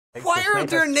Why are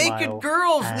there naked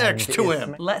girls next to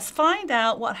him? Let's find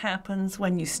out what happens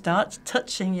when you start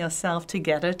touching yourself to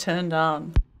get her turned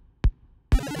on.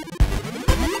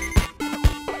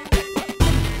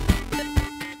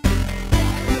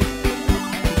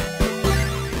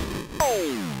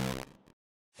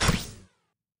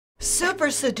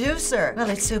 Super Seducer. Well,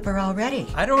 it's super already.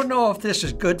 I don't know if this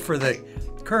is good for the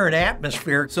current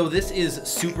atmosphere. So this is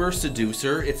Super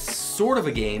Seducer. It's sort of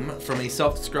a game from a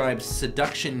self-described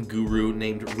seduction guru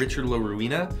named Richard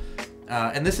LaRuina.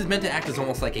 And this is meant to act as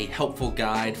almost like a helpful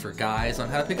guide for guys on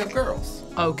how to pick up girls.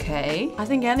 Okay. I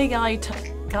think any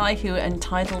guy who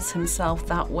entitles himself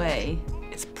that way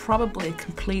is probably a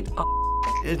complete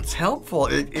It's helpful,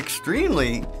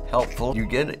 extremely helpful. You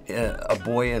get a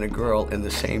boy and a girl in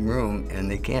the same room and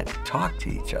they can't talk to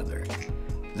each other.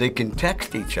 They can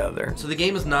text each other. So the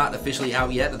game is not officially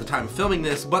out yet at the time of filming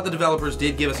this, but the developers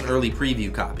did give us an early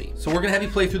preview copy. So we're gonna have you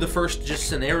play through the first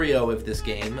scenario of this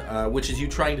game, which is you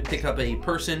trying to pick up a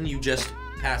person you just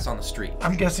pass on the street.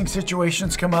 I'm guessing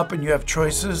situations come up and you have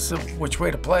choices of which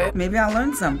way to play it. Maybe I'll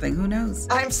learn something, who knows?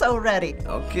 I'm so ready.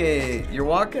 Okay, you're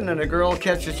walking and a girl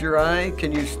catches your eye.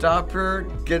 Can you stop her,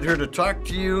 get her to talk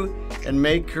to you, and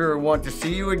make her want to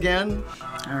see you again?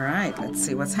 All right, let's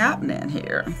see what's happening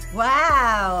here.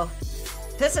 Wow,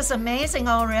 this is amazing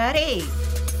already.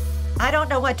 I don't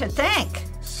know what to think.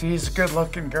 She's a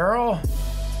good-looking girl.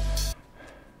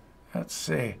 Let's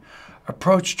see.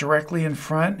 Approach directly in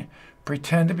front.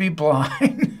 Pretend to be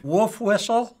blind. Wolf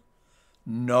whistle?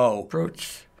 No.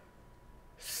 Approach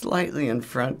slightly in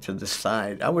front to the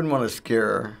side. I wouldn't want to scare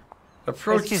her.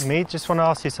 Approach. Excuse me, just want to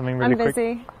ask you something really quick. I'm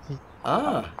busy.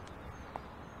 Ah.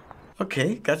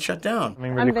 Okay, got shut down.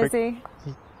 I'm busy.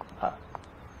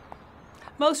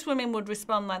 Most women would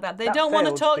respond like that. They don't want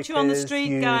to talk to you on the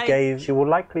street, guy. She will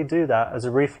likely do that as a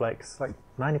reflex, like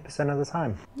 90% of the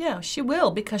time. Yeah, she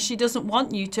will, because she doesn't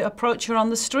want you to approach her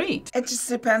on the street. It just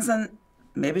depends on,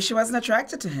 maybe she wasn't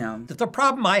attracted to him. The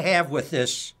problem I have with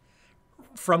this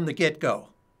from the get-go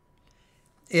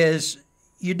is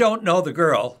you don't know the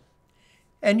girl,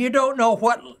 and you don't know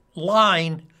what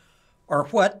line or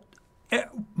what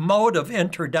mode of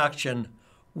introduction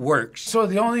works. So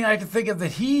the only thing I can think of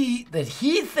that he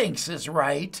thinks is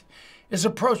right is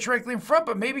approach directly in front,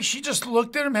 but maybe she just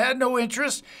looked at him, had no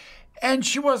interest, and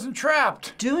she wasn't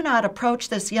trapped. Do not approach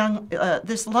this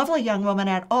lovely young woman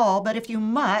at all, but if you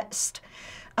must,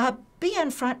 be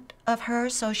in front of her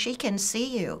so she can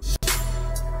see you.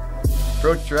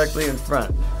 Approach directly in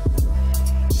front.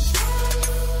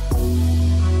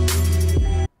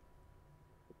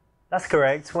 That's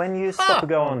correct. When you stop a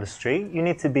girl on the street, you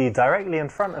need to be directly in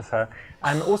front of her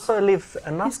and also leave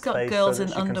enough space. He's got girls so that in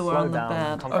she can underwear slow on the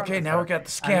down bed. Okay, now we've got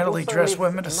the scantily dressed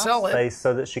women to sell it. Space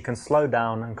so that she can slow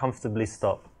down and comfortably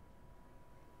stop.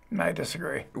 I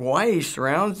disagree. Why he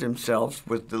surrounds himself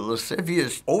with the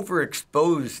lascivious,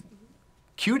 overexposed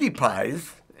cutie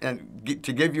pies and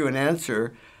to give you an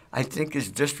answer, I think is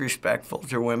disrespectful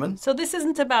to women. So this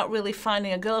isn't about really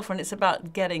finding a girlfriend, it's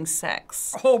about getting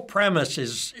sex. The whole premise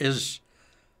is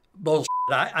bullshit.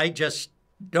 I just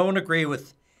don't agree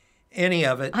with any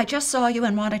of it. I just saw you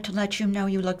and wanted to let you know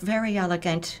you look very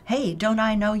elegant. Hey, don't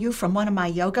I know you from one of my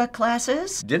yoga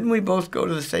classes? Didn't we both go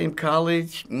to the same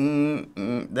college?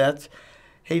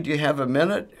 Hey, do you have a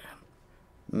minute?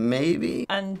 Maybe.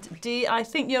 And Dee, I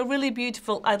think you're really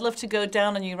beautiful. I'd love to go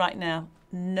down on you right now.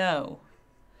 No.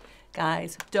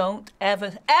 Guys, don't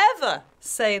ever, ever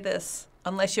say this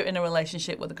unless you're in a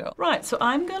relationship with a girl. Right, so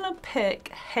I'm gonna pick,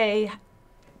 hey,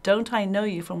 don't I know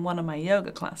you from one of my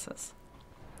yoga classes?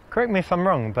 Correct me if I'm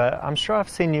wrong, but I'm sure I've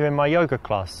seen you in my yoga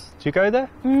class. Do you go there?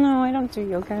 No, I don't do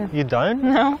yoga. You don't?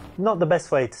 No. Not the best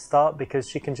way to start because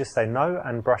she can just say no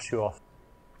and brush you off.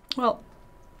 Well,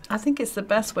 I think it's the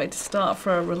best way to start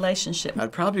for a relationship.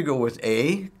 I'd probably go with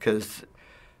A, because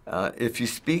if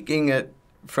he's speaking it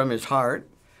from his heart,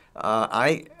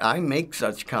 I make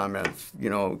such comments, you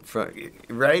know,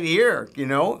 right here, you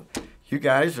know. You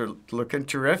guys are looking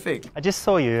terrific. I just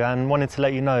saw you and wanted to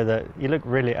let you know that you look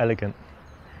really elegant.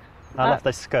 I love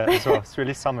this skirt as well. It's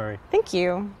really summery. Thank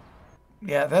you.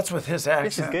 Yeah, that's with his accent.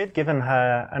 This is good. Given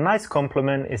her a nice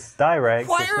compliment. It's direct.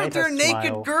 Why aren't there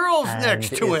naked girls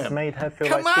next to him? Made her feel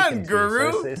Come like on,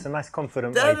 Guru. So it's a nice,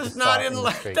 confident That way is to not start in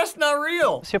the street. That's not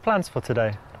real. What's your plans for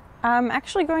today? I'm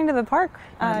actually going to the park.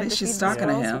 At least she's talking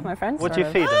to him. With my friends. What do you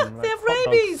feed them? They Like have hot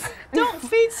rabies. dogs? Don't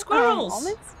feed squirrels.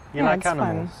 Almonds? You like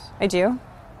animals? I do.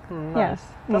 Nice. Yes.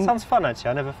 That sounds fun, actually.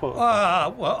 I never thought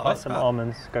of that. Buy some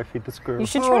almonds, go feed the squirrels. You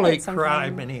should try Holy it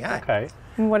sometime. criminy. Okay.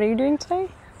 What are you doing today?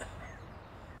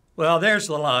 Well, there's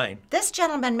the line. This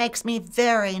gentleman makes me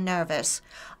very nervous.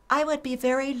 I would be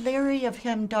very leery of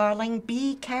him, darling.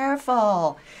 Be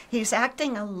careful. He's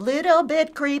acting a little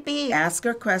bit creepy. Ask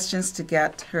her questions to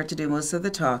get her to do most of the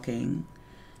talking.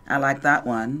 I like that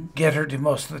one. Get her to do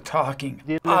most of the talking,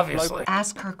 obviously.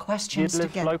 Ask her questions to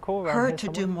get local around her here to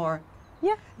do somewhere? more.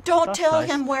 Yeah. Don't That's tell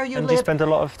nice. him where you And do you live. spend a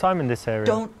lot of time in this area?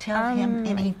 Don't tell him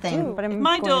anything. But I'm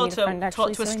My going to meet a daughter friend,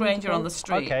 talked actually, to a so I need stranger go. on the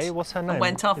street. Okay, what's her name? And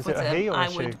went off Is with it a he him. or a I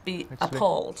she, would be actually?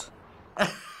 appalled.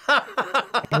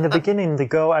 In the beginning, the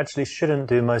girl actually shouldn't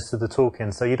do most of the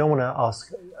talking, so you don't want to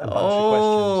ask a bunch of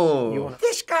questions. You want to...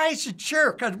 This guy's a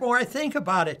jerk. The more I think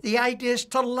about it, the idea is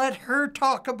to let her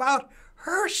talk about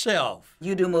herself.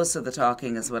 You do most of the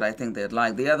talking is what I think they'd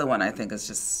like. The other one I think is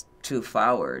just too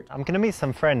forward. I'm going to meet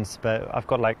some friends, but I've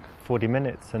got like 40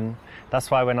 minutes, and that's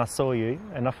why when I saw you,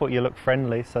 and I thought you looked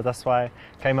friendly, so that's why I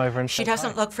came over and She said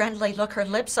doesn't hi. look friendly. Look, her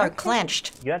lips are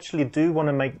clenched. You actually do want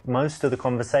to make most of the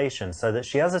conversation so that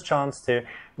she has a chance to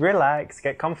relax,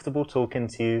 get comfortable talking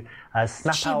to you,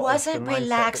 snap She out of wasn't the mindset that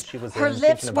relaxed. she was Her in, lips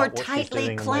thinking were about what she's tightly doing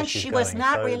and where clenched. she's She was going.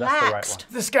 not So that's the right relaxed.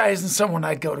 one. This guy isn't someone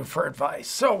I'd go to for advice.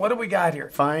 So what do we got here?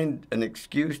 Find an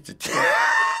excuse to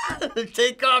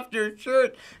take off your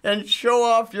shirt and show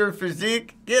off your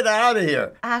physique. Get out of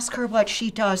here. Ask her what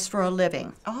she does for a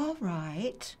living. All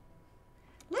right.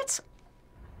 Let's...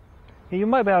 You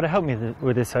might be able to help me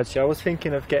with this, actually. I was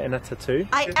thinking of getting a tattoo.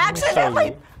 I Let me show accidentally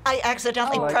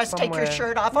you. Like pressed take your somewhere-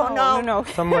 shirt off. Oh, no. No.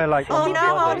 Somewhere like Oh, on no, the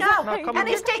oh, body. no. come And on,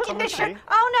 he's taking come the on, shirt. see?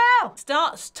 Oh, no.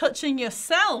 Starts touching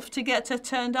yourself to get her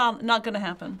turned on. Not going to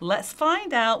happen. Let's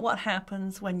find out what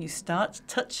happens when you start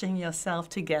touching yourself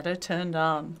to get her turned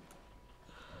on.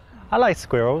 I like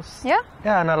squirrels. Yeah?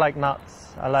 Yeah, and I like nuts.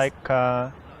 I like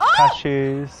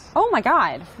cashews. Oh my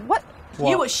God. What?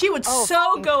 She would Oh, so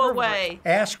fucking go pervert. away.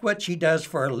 Ask what she does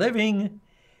for a living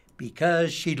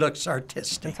because she looks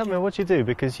artistic. Tell me what you do,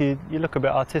 because you look a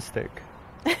bit artistic.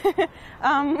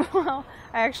 Well,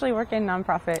 I actually work in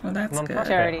nonprofit. Well, that's good.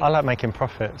 Charity. I like making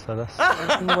profit, so that's...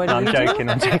 What do I'm you joking,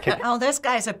 I'm joking. Oh, this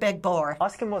guy's a big bore.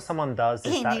 Asking what someone does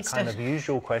is He that needs kind to- of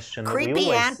usual question that we Creepy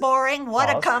always and boring. What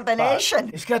a ask, combination.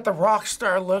 He's got the rock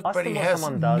star look, but Asking he what has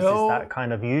someone does no, is that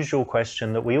kind of usual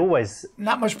question that we always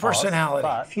not much personality.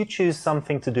 ask. But if you choose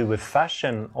something to do with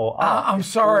fashion or art, I'm it's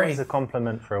sorry. always a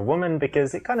compliment for a woman,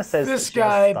 because it kind of says This that she has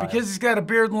guy, style. because he's got a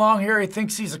beard and long hair, he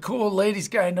thinks he's a cool ladies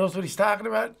guy, knows what he's talking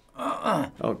about.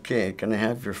 Okay, can I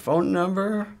have your phone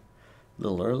number? A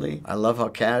little early. I love how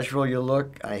casual you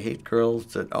look. I hate girls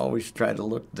that always try to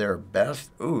look their best.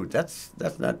 Ooh, that's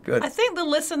not good. I think the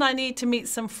listen, I need to meet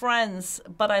some friends,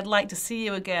 but I'd like to see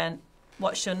you again.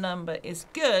 What's your number is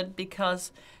good,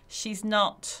 because she's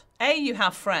not... you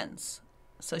have friends.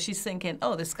 So she's thinking,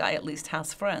 oh, this guy at least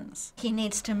has friends. He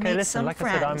needs to meet Okay, listen, some like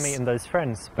friends. I said, I'm meeting those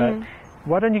friends, but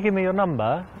why don't you give me your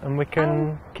number and we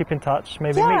can keep in touch,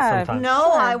 maybe meet yeah, sometime. No,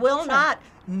 Sure, I will sure. not.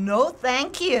 No,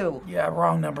 thank you. Yeah,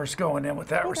 wrong number's going in with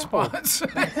that response.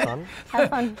 Son. Have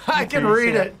fun. I can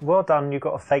read it. Well done, you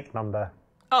got a fake number.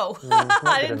 Oh, not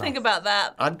I good didn't think enough. about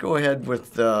that. I'd go ahead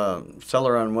with sell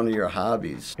her on one of your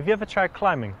hobbies. Have you ever tried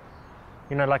climbing?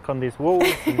 You know, like on these walls?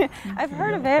 And I've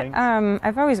heard of it.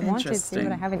 I've always wanted to, Interesting.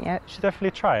 but I haven't yet. you should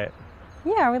definitely try it.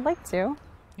 Yeah, I would like to.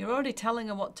 You're already telling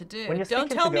her what to do. When you're Don't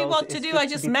speaking tell to me girls, what to it's do. good I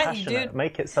just be met you, passionate. dude.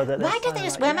 Make it so that Why they're do saying,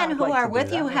 these like, women yeah, I'd who like are to do with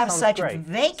that. you That have sounds such great.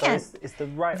 vacant- So it's the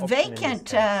right option in this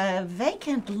case.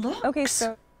 Vacant looks? Okay,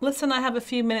 so Listen, I have a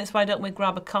few minutes. Why don't we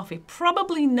grab a coffee?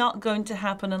 Probably not going to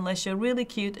happen unless you're really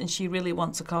cute and she really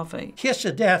wants a coffee. Kiss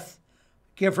of death.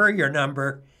 Give her your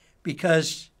number,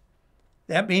 because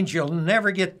that means you'll never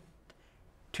get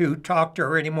to talk to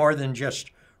her any more than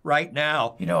just right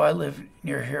now. You know, I live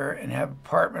near here and have an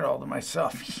apartment all to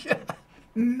myself. Yeah.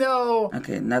 No.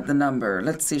 Okay, not the number.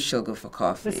 Let's see if she'll go for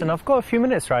coffee. Listen, I've got a few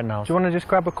minutes right now. Do you want to just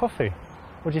grab a coffee?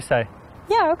 What do you say?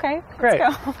 yeah, okay. Great.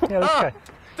 Let's go. Yeah, let's go.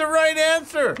 The right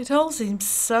answer. It all seems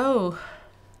so...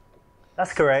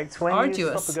 That's correct. When Arduous.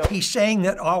 you stop a girl... He's saying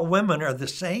that all women are the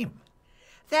same.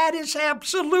 That is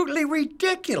absolutely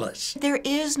ridiculous. There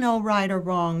is no right or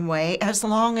wrong way as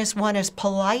long as one is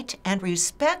polite and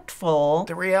respectful.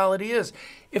 The reality is,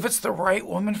 if it's the right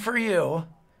woman for you,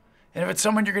 and if it's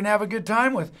someone you're going to have a good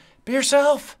time with, be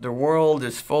yourself. The world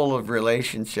is full of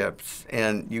relationships,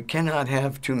 and you cannot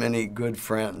have too many good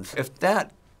friends. If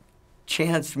that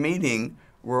chance meeting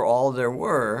were all there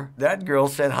were, that girl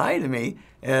said hi to me,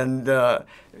 and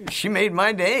she made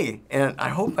my day, and I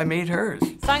hope I made hers.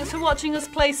 Thanks for watching us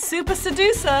play Super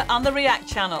Seducer on the React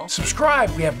channel. Subscribe.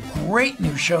 We have great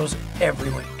new shows every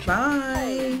week.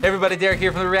 Bye. Hey everybody, Derek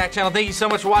here from the React channel. Thank you so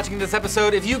much for watching this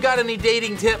episode. If you got any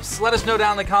dating tips, let us know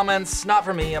down in the comments. Not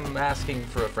for me, I'm asking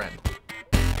for a friend.